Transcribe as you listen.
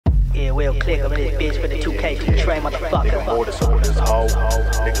Yeah, we'll click up in this bitch for the 2K2 train, motherfucker. Mortis on this hoe,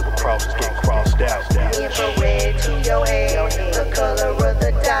 niggas with crosses getting crossed out. Infrared to your head, the color of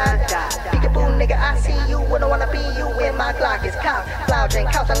the dye. Peekaboo, nigga, I see you. Wouldn't wanna be you when my Glock is cocked. Lounging,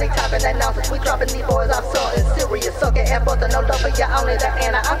 constantly topping that nonsense. We dropping these boys off something serious. Sucking and busting, no love for you, only the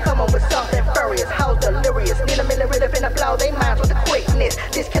Anna. I'm coming with something furious. Hoes delirious. Need a minute, really finna blow they minds with the quickness.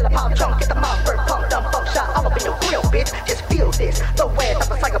 This killer pop chunk, get the mouth first pump, dumb fuck shot all up in your grill, bitch. Just feel this. The way I'm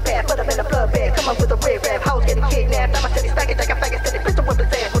a psychopath, put him in a blood bag. Come up with a red rap, hoes getting kidnapped. I'm a city stacking, take a faggot, city pistol whip his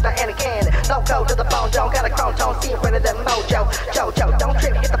ass with the Anna cannon. No go to the bone, Joe. Got a chrome tone, see in front of that mojo. Jojo, don't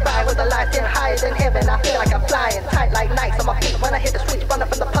trip, hit the fire with the lights in higher than heaven. I feel like I'm flying tight like nights on my feet. When I hit the switch, run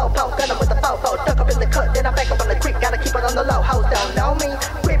up in the po-po, gun up with the fofo, duck up in the cut, then I back up on the creek. Gotta keep it on the low, hoes don't know me.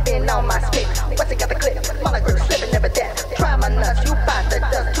 Gripping on my spit, what's it got the clip? Monogram slipping, never that. Try my nuts, you find the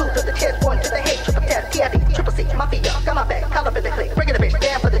dust. Two to the chest, one to the head, triple tap, TID, triple C, mafia, got my back, call up in the click, breaking the bitch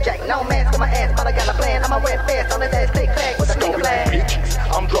down for the jack. No mask on my ass, but I got a plan. I'ma win fast on his ass, click clack with a nigga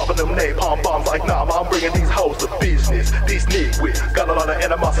flag. I'm dropping them napalm bombs like nah, I'm bringing these hoes to business. These niggas got a lot of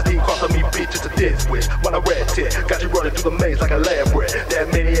animosity crossing me bitches to death with. When I red tit, got you running through the maze like a lab rat.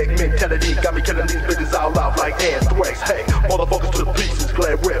 That maniac mentality got me killing these bitches all out like anthrax. Hey, motherfuckers to pieces,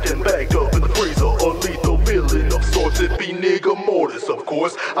 glad wrapped and bagged up in the freezer. A lethal villain of sorts, it be nigga Mortis, of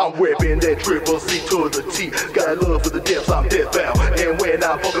course. I'm repping that triple C to the T. Got love for the depths, I'm deathbound. And when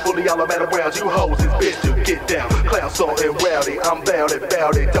I'm fucking fully all I'm at around you hoes, it's best to get down. Clown song and rowdy, I'm bout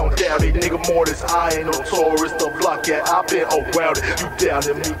it, don't doubt it. Nigga Mortis, I ain't no tourist, the block, yeah, I been around it. You down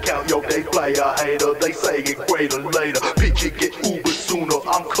in me, count your day, Playa hater. They say it greater later. Bitch, it get Uber sooner.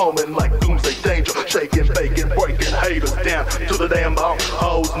 I'm coming like doomsday danger. Shaking, baking, breaking haters down to the damn bone.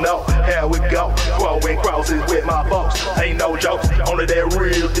 Hoes know how it go. Throwing crosses with my folks. Ain't no jokes, only that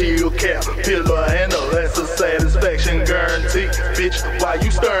real deal cap. Pillar handle, that's a satisfaction guarantee. Bitch, why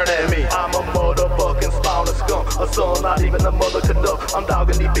you staring at me? I'm a motherfucking spawner skunk. A son, not even a mother could know. I'm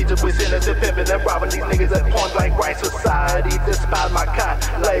dogging these bitches with sinners and pimping and robbing these niggas at point blank range. Society despise my kind.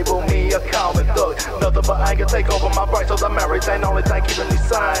 Label me a common thug. Nothing but anger take over my brain, so the marriage ain't only thing keeping me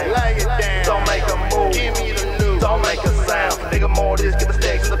sane. Lay it down, don't make a move. Give me the news, don't make a sound. Nigga Mortis, get the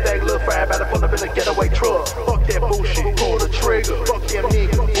stacks in the bag, little fire, better pull up in a getaway truck. Fuck that bullshit, pull the trigger. Fuck them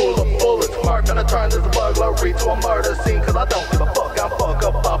niggas, full of bullets. Mark gonna turn this burglary to a murder scene, cause I don't give a fuck. I'm fuck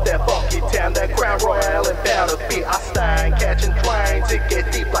up off that funky town, that Crown Royale and powder feet. I stand catching trains, it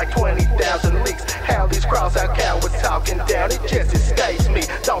get deep like 20,000 leaks. How these cross out cowards talking down, it just escapes me.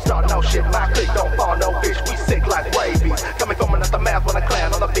 Don't start no shit, my clique don't fall no bitch. We sick like rabies. Coming from at the mouth when I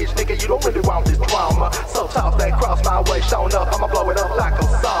clown on a bitch, nigga, you don't really want this drama. So toss that cross my way, showing up, I'ma blow it up like a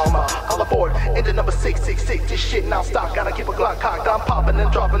summer. All aboard, engine number 666, this shit non-stop, gotta keep a Glock cocked. I'm popping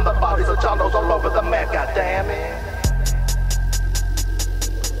and dropping the bodies of John all over the map, goddamn it.